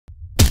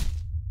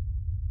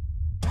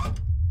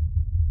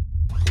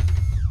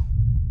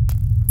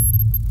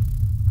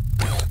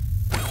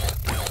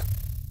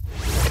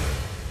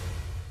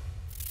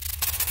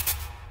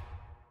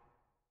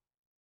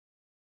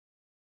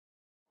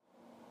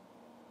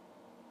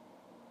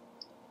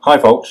Hi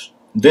folks,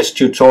 this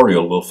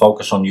tutorial will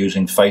focus on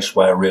using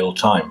Faceware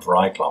Realtime for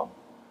iClone.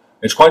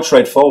 It's quite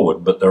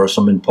straightforward, but there are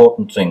some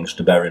important things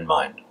to bear in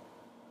mind.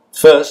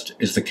 First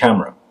is the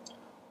camera.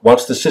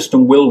 Whilst the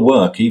system will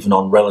work even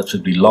on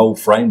relatively low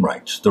frame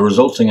rates, the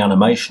resulting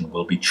animation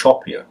will be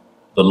choppier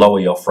the lower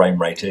your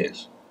frame rate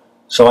is.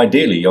 So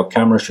ideally your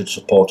camera should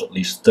support at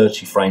least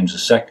 30 frames a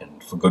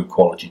second for good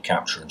quality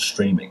capture and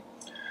streaming.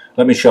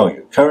 Let me show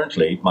you.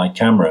 Currently my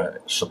camera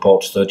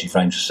supports 30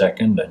 frames a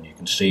second, and you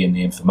can see in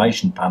the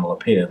information panel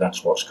up here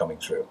that's what's coming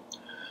through.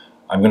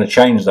 I'm going to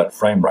change that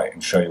frame rate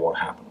and show you what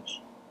happens.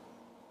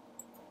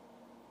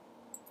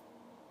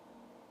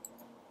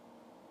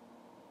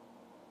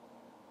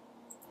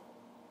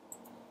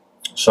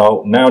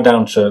 So now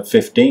down to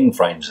 15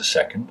 frames a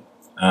second,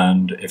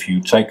 and if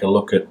you take a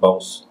look at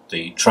both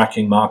the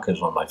tracking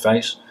markers on my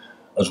face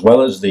as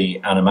well as the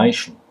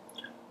animation,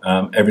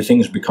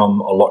 everything's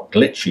become a lot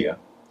glitchier.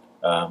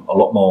 A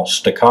lot more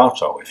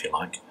staccato, if you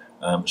like,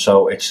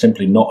 so it's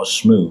simply not as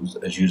smooth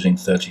as using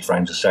 30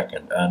 frames a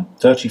second, and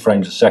 30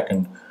 frames a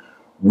second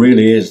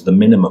really is the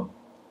minimum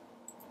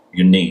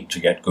you need to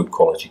get good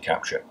quality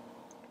capture.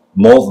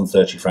 More than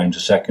 30 frames a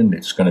second,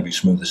 it's going to be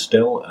smoother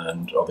still,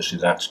 and obviously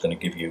that's going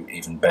to give you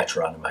even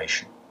better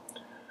animation.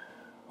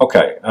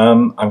 Okay,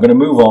 I'm going to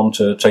move on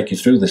to take you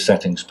through the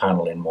settings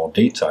panel in more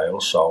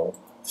detail. So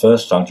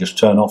first I'll just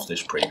turn off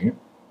this preview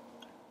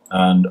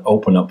and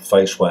open up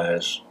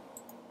Faceware's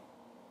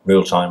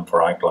Realtime for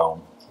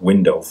iClone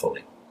window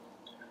fully.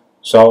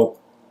 So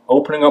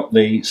opening up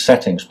the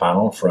settings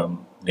panel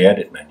from the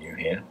edit menu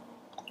here,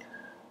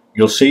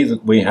 you'll see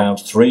that we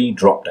have three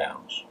drop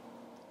downs.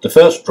 The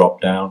first drop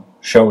down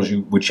shows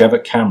you whichever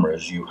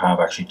cameras you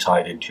have actually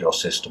tied into your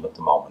system at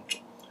the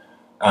moment,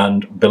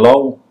 and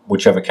below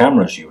whichever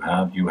cameras you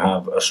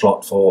have a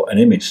slot for an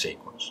image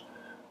sequence.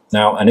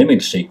 Now an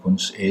image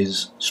sequence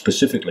is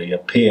specifically a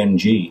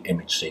PNG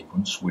image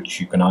sequence, which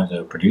you can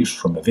either produce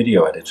from a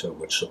video editor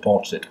which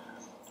supports it,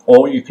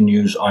 or you can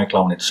use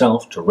iClone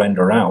itself to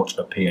render out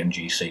a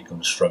PNG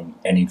sequence from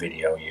any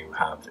video you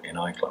have in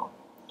iClone.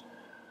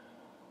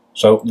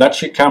 So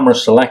that's your camera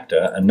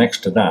selector, and next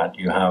to that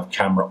you have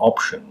camera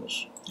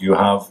options. You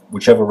have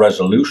whichever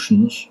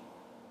resolutions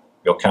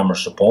your camera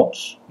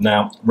supports.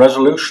 Now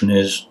resolution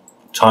is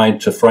tied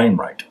to frame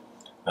rate.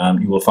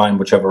 You will find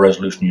whichever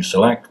resolution you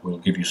select will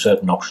give you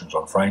certain options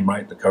on frame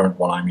rate. The current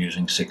one I'm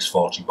using,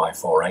 640 by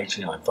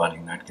 480, I'm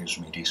finding that gives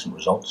me decent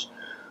results.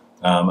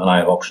 And I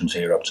have options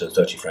here up to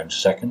 30 frames a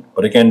second.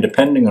 But again,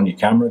 depending on your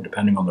camera,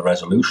 depending on the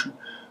resolution,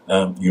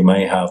 you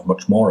may have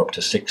much more, up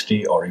to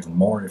 60 or even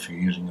more if you're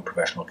using a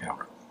professional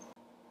camera.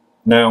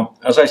 Now,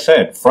 as I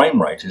said,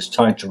 frame rate is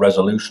tied to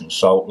resolution,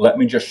 so let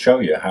me just show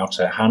you how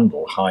to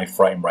handle high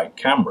frame rate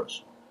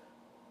cameras.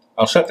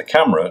 I'll set the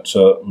camera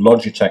to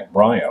Logitech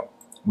Brio,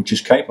 which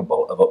is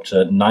capable of up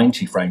to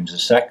 90 frames a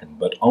second,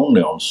 but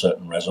only on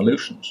certain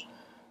resolutions.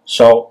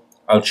 So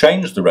I'll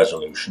change the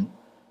resolution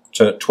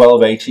to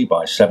 1280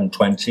 by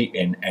 720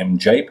 in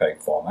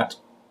MJPEG format,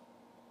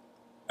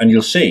 and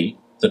you'll see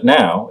that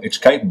now it's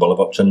capable of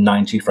up to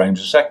 90 frames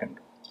a second.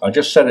 I'll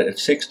just set it at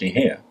 60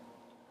 here.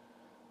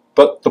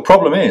 But the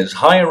problem is,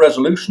 higher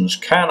resolutions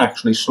can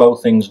actually slow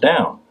things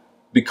down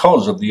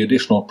because of the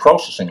additional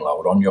processing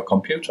load on your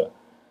computer.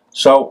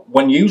 So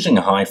when using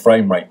a high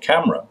frame rate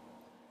camera,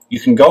 you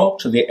can go up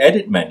to the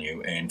Edit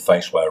menu in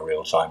Faceware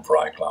Realtime for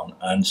iClone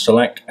and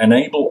select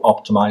Enable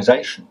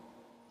Optimization.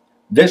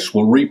 This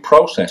will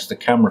reprocess the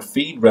camera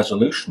feed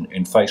resolution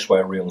in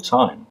Faceware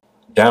Realtime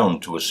down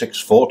to a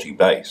 640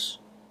 base,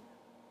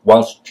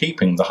 whilst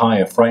keeping the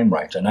higher frame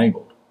rate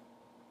enabled.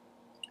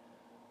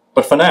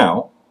 But for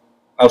now,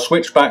 I'll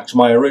switch back to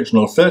my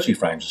original 30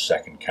 frames a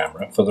second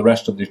camera for the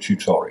rest of the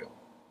tutorial.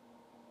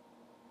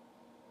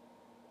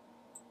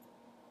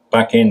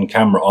 Back in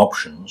camera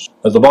options,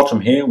 at the bottom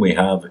here we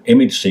have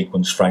image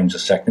sequence frames a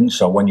second,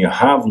 so when you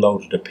have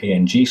loaded a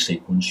PNG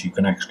sequence you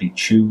can actually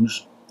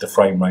choose the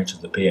frame rate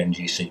of the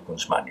PNG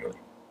sequence manually.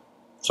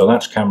 So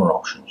that's camera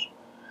options.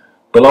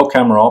 Below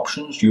camera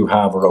options you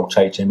have a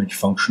rotate image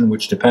function,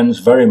 which depends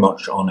very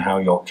much on how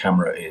your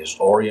camera is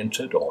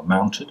oriented or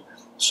mounted.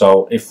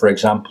 So if, for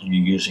example,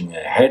 you're using a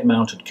head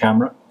mounted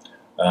camera,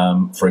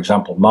 for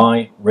example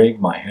my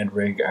head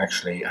rig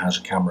actually has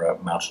a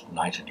camera mounted at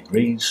 90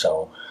 degrees,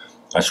 so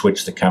I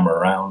switch the camera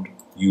around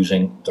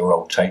using the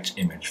rotate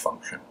image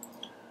function.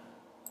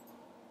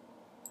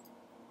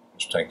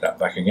 Let's take that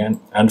back again.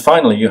 And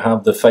finally you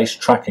have the face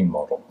tracking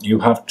model. You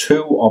have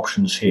two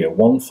options here,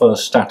 one for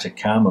static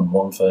cam and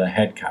one for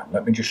head cam.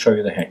 Let me just show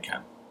you the head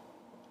cam.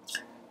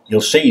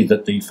 You'll see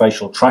that the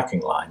facial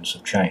tracking lines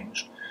have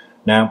changed.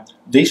 Now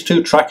these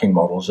two tracking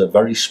models are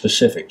very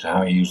specific to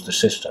how you use the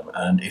system,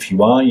 and if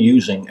you are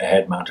using a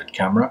head mounted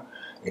camera,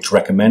 it's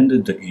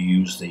recommended that you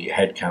use the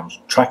head cam's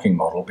tracking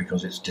model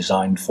because it's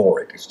designed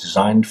for it. It's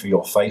designed for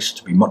your face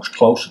to be much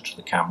closer to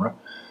the camera,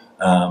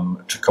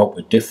 to cope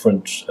with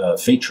different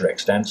feature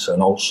extents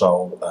and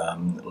also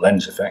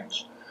lens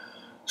effects.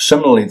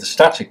 Similarly, the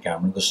static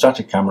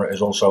camera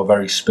is also a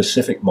very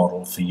specific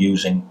model for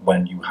using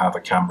when you have a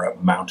camera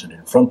mounted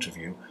in front of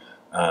you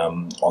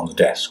on the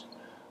desk.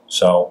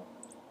 So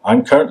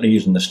I'm currently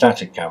using the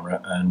static camera,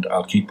 and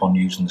I'll keep on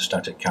using the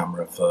static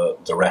camera for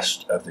the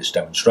rest of this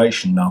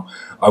demonstration. Now,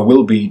 I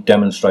will be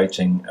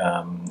demonstrating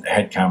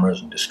head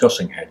cameras and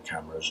discussing head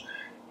cameras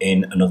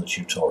in another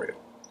tutorial.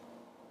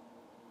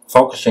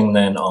 Focusing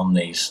then on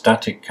the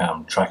static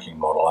cam tracking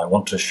model, I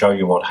want to show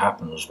you what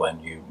happens when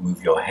you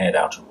move your head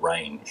out of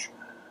range.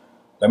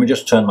 Let me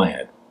just turn my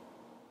head.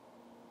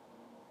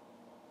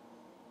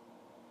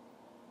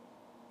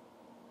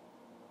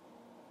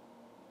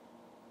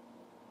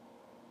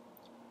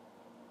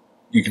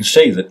 You can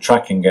see that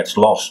tracking gets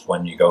lost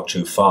when you go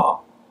too far.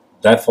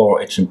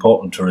 Therefore, it's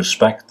important to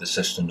respect the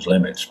system's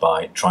limits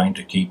by trying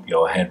to keep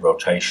your head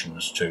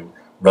rotations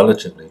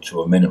relatively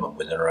to a minimum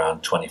within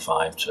around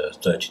 25 to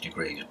 30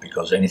 degrees,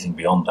 because anything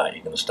beyond that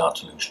you're going to start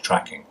to lose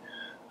tracking.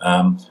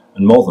 And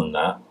more than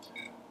that,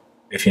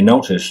 if you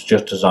notice,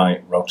 just as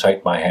I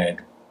rotate my head,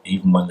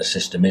 even when the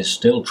system is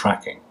still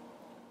tracking,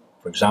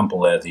 for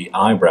example there, the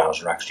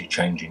eyebrows are actually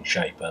changing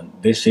shape, and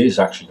this is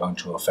actually going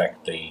to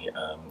affect the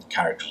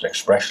character's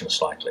expression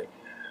slightly.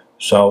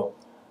 So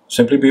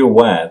simply be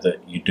aware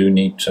that you do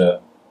need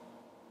to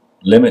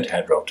limit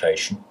head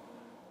rotation,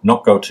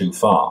 not go too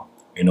far,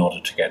 in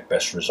order to get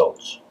best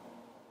results.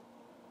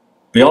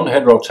 Beyond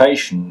head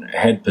rotation,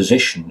 head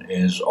position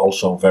is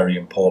also very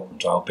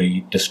important. I'll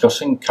be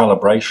discussing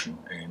calibration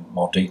in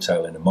more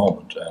detail in a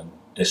moment, and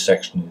this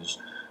section is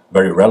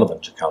very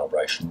relevant to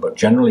calibration, but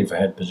generally for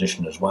head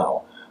position as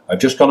well. I've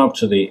just gone up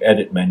to the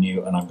edit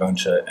menu and I'm going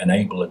to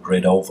enable a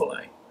grid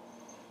overlay.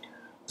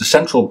 The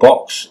central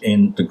box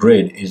in the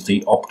grid is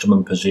the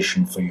optimum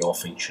position for your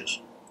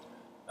features,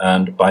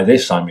 and by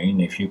this I mean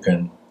if you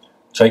can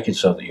take it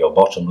so that your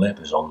bottom lip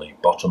is on the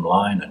bottom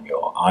line and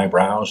your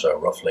eyebrows are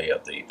roughly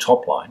at the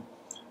top line,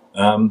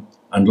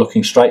 and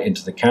looking straight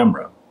into the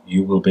camera,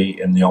 you will be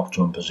in the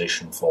optimum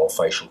position for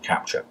facial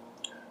capture.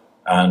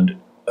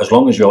 And as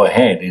long as your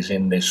head is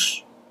in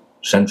this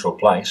central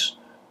place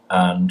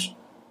and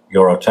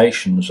your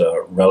rotations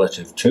are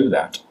relative to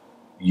that,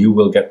 you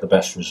will get the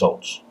best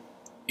results.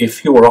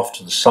 If you are off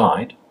to the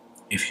side,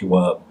 if you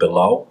are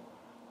below,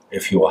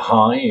 if you are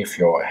high, if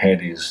your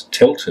head is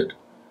tilted,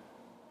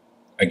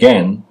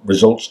 again,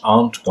 results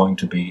aren't going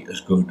to be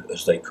as good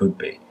as they could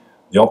be.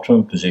 The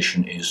optimum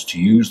position is to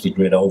use the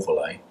grid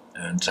overlay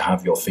and to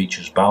have your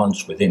features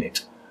balanced within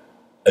it,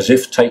 as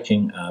if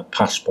taking a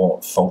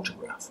passport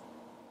photograph.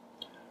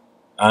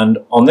 And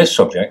on this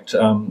subject,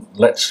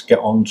 let's get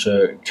on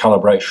to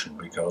calibration,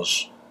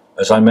 because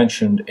as I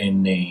mentioned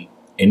in the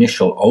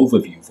initial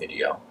overview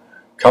video,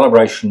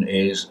 calibration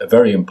is a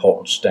very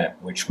important step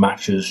which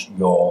matches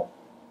your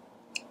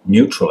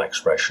neutral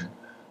expression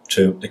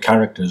to the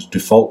character's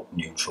default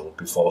neutral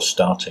before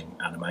starting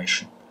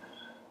animation.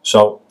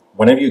 So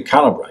whenever you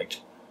calibrate,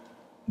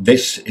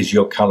 this is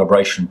your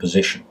calibration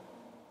position.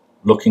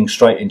 Looking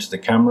straight into the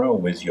camera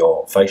with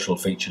your facial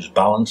features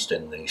balanced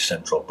in the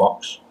central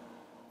box,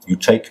 you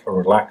take a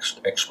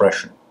relaxed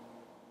expression.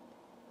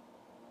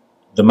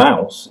 The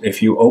mouth,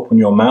 if you open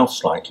your mouth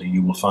slightly,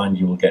 you will find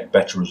you will get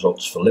better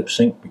results for lip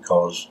sync,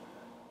 because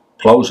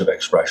close-up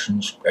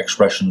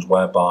expressions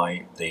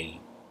whereby the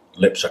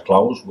lips are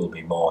closed, will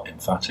be more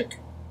emphatic.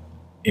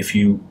 If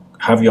you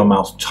have your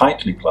mouth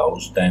tightly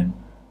closed, then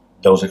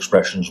those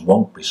expressions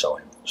won't be so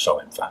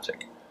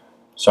emphatic.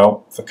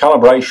 So for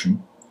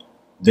calibration,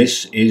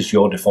 this is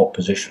your default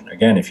position.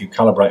 Again, if you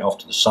calibrate off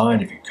to the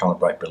side, if you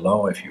calibrate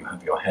below, if you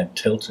have your head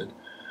tilted,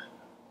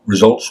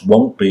 results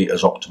won't be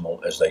as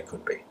optimal as they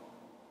could be.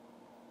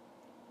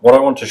 What I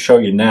want to show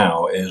you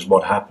now is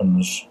what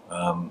happens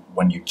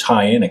when you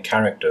tie in a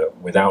character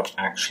without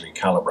actually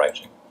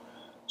calibrating.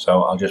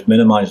 So I'll just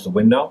minimize the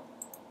window,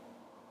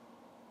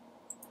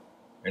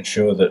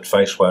 ensure that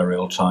Faceware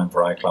Realtime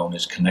for iClone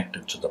is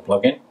connected to the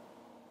plugin.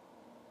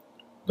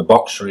 The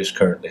boxer is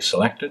currently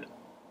selected.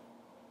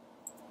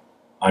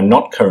 I'm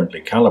not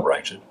currently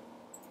calibrated,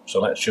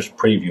 so let's just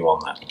preview on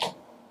that.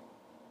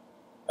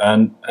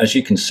 And as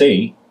you can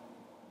see,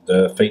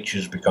 the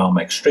features become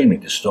extremely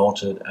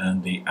distorted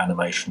and the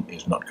animation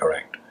is not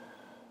correct.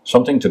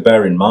 Something to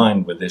bear in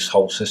mind with this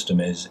whole system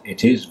is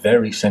it is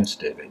very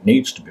sensitive. It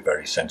needs to be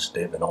very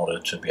sensitive in order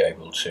to be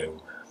able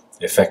to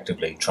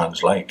effectively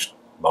translate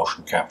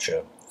motion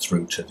capture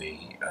through to the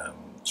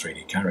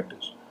 3D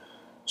characters.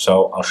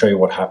 So I'll show you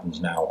what happens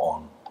now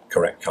on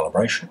correct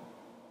calibration.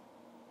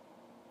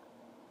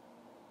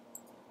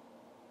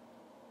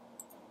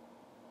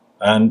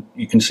 And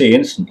you can see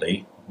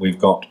instantly we've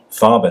got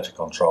far better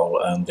control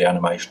and the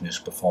animation is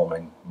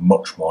performing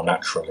much more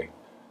naturally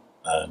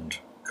and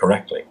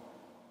correctly.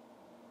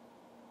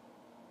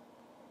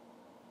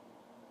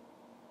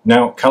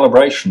 Now,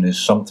 calibration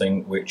is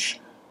something which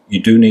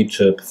you do need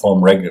to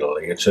perform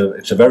regularly. It's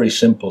a very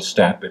simple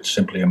step. It's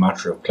simply a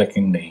matter of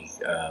clicking the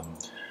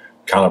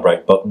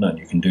calibrate button, and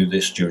you can do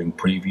this during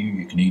preview.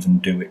 You can even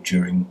do it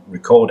during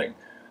recording.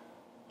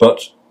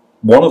 But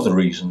One of the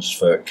reasons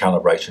for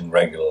calibrating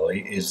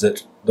regularly is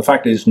that the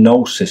fact is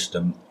no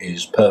system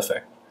is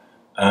perfect,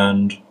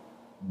 and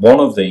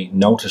one of the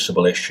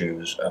noticeable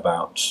issues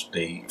about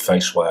the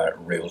Faceware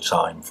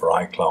Realtime for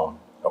iClone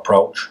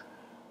approach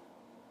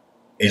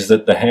is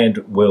that the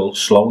head will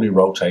slowly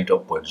rotate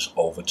upwards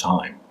over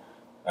time.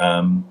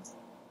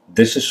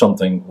 This is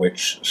something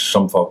which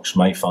some folks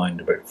may find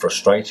a bit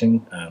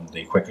frustrating, and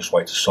the quickest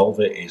way to solve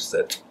it is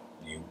that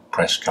you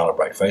press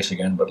Calibrate Face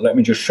again. But let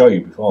me just show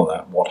you before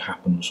that what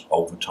happens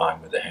over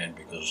time with the head,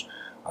 because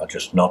I'll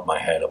just nod my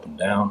head up and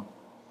down,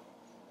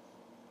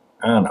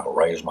 and I'll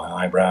raise my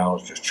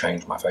eyebrows, just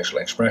change my facial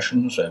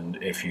expressions, and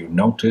if you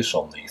notice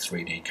on the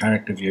 3D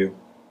character view,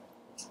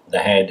 the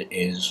head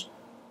is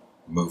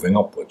moving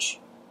upwards.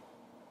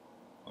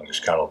 I'll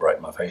just calibrate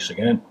my face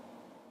again,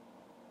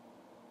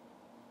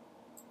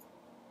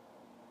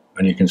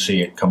 and you can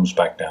see it comes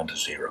back down to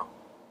 0.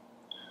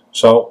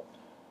 So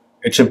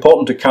it's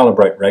important to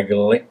calibrate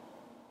regularly.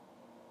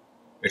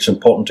 It's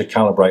important to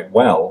calibrate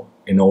well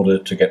in order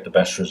to get the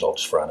best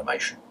results for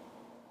animation.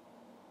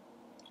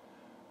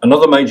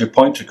 Another major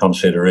point to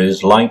consider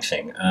is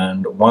lighting,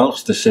 and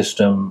whilst the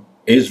system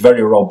is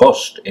very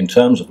robust in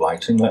terms of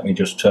lighting, let me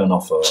just turn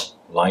off a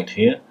light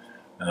here.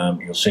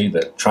 You'll see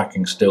that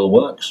tracking still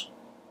works.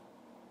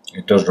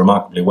 It does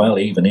remarkably well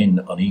even in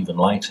uneven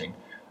lighting.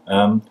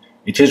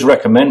 It is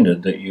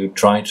recommended that you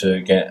try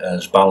to get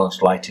as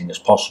balanced lighting as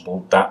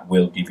possible. That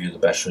will give you the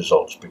best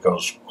results,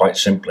 because quite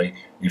simply,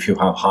 if you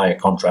have higher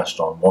contrast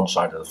on one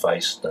side of the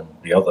face than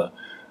the other,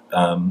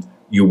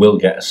 you will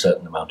get a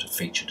certain amount of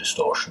feature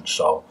distortion.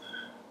 So,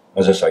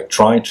 as I say,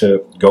 try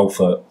to go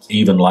for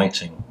even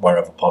lighting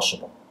wherever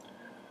possible.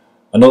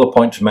 Another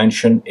point to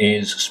mention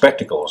is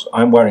spectacles.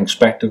 I'm wearing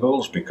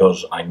spectacles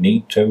because I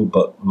need to,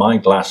 but my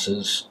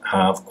glasses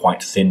have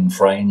quite thin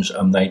frames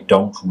and they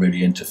don't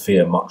really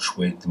interfere much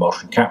with the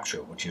motion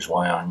capture, which is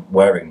why I'm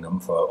wearing them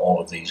for all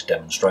of these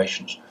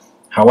demonstrations.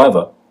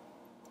 However,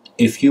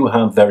 if you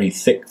have very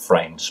thick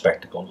framed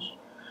spectacles,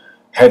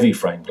 heavy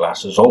framed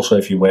glasses, also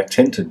if you wear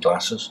tinted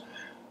glasses,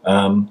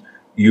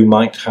 you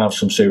might have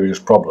some serious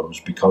problems,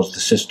 because the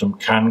system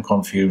can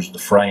confuse the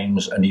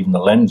frames and even the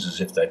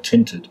lenses if they're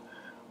tinted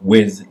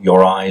with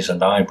your eyes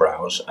and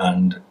eyebrows,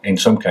 and in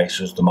some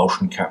cases the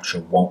motion capture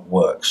won't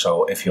work.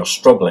 So if you're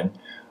struggling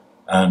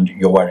and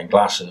you're wearing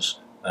glasses,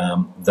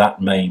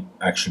 that may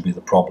actually be the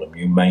problem.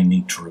 You may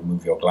need to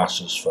remove your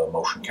glasses for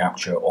motion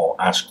capture, or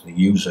ask the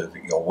user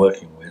that you're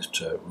working with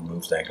to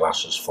remove their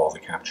glasses for the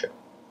capture.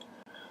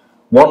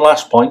 One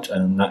last point,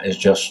 and that is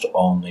just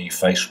on the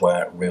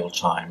Faceware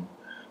Realtime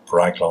for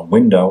iClone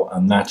window,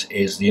 and that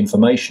is the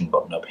information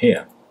button up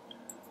here.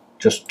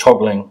 Just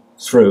toggling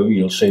through,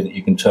 you'll see that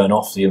you can turn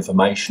off the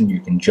information.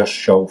 You can just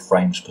show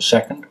frames per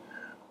second,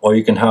 or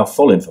you can have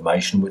full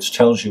information, which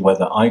tells you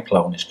whether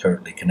iClone is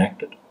currently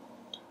connected,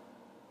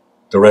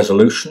 the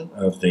resolution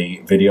of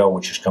the video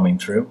which is coming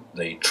through,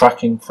 the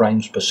tracking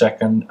frames per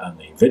second and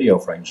the video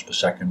frames per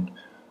second,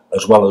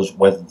 as well as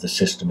whether the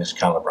system is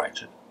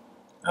calibrated.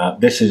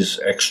 This is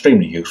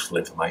extremely useful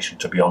information.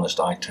 To be honest,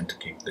 I tend to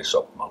keep this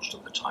up most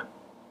of the time.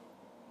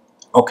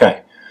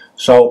 Okay,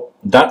 so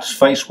that's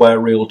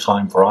Faceware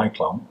Realtime for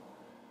iClone.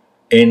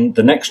 In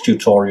the next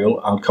tutorial,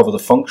 I'll cover the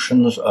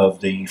functions of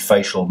the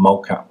Facial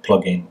Mocap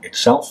plugin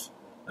itself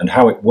and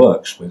how it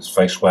works with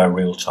Faceware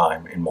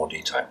Realtime in more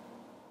detail.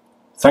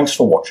 Thanks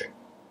for watching.